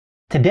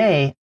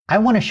Today, I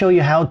want to show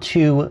you how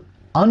to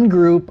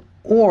ungroup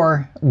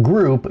or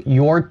group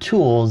your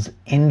tools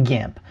in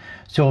GIMP.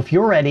 So if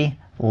you're ready,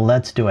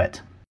 let's do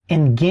it.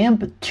 In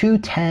GIMP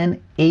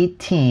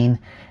 2.10.18,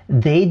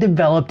 they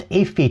developed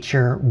a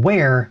feature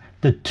where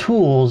the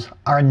tools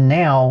are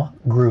now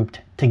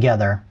grouped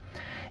together.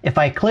 If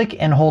I click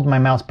and hold my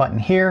mouse button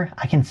here,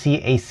 I can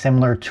see a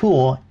similar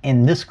tool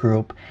in this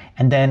group.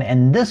 And then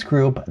in this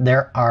group,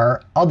 there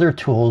are other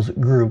tools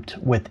grouped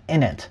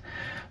within it.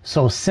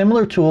 So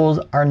similar tools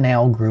are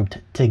now grouped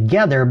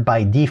together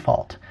by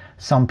default.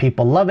 Some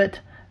people love it,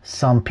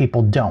 some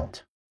people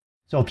don't.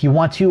 So if you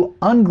want to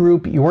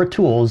ungroup your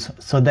tools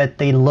so that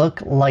they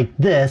look like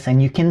this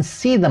and you can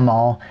see them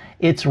all,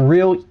 it's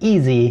real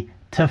easy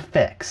to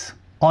fix.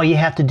 All you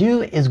have to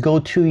do is go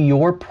to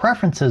your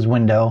preferences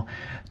window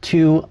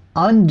to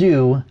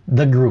undo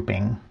the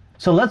grouping.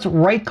 So let's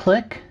right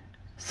click,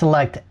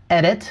 select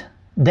edit,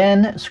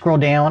 then scroll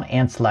down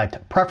and select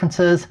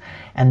preferences.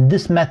 And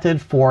this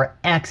method for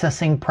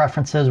accessing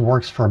preferences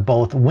works for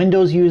both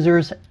Windows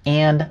users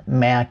and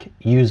Mac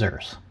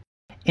users.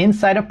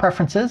 Inside of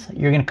preferences,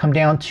 you're going to come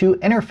down to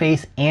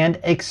interface and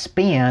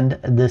expand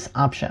this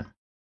option.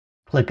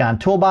 Click on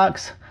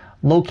toolbox,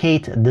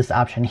 locate this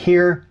option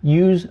here,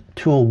 use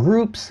tool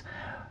groups.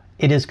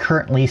 It is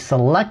currently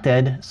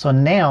selected, so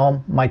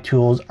now my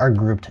tools are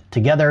grouped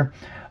together.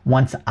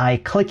 Once I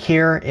click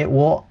here, it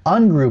will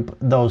ungroup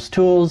those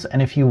tools,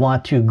 and if you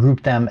want to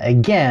group them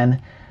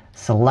again,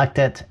 select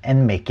it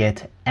and make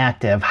it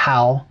active.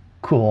 How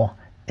cool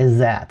is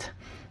that?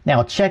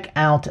 Now check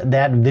out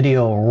that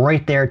video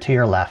right there to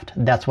your left.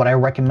 That's what I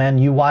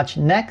recommend you watch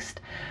next.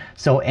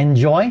 So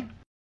enjoy.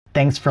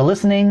 Thanks for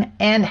listening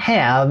and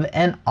have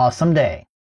an awesome day.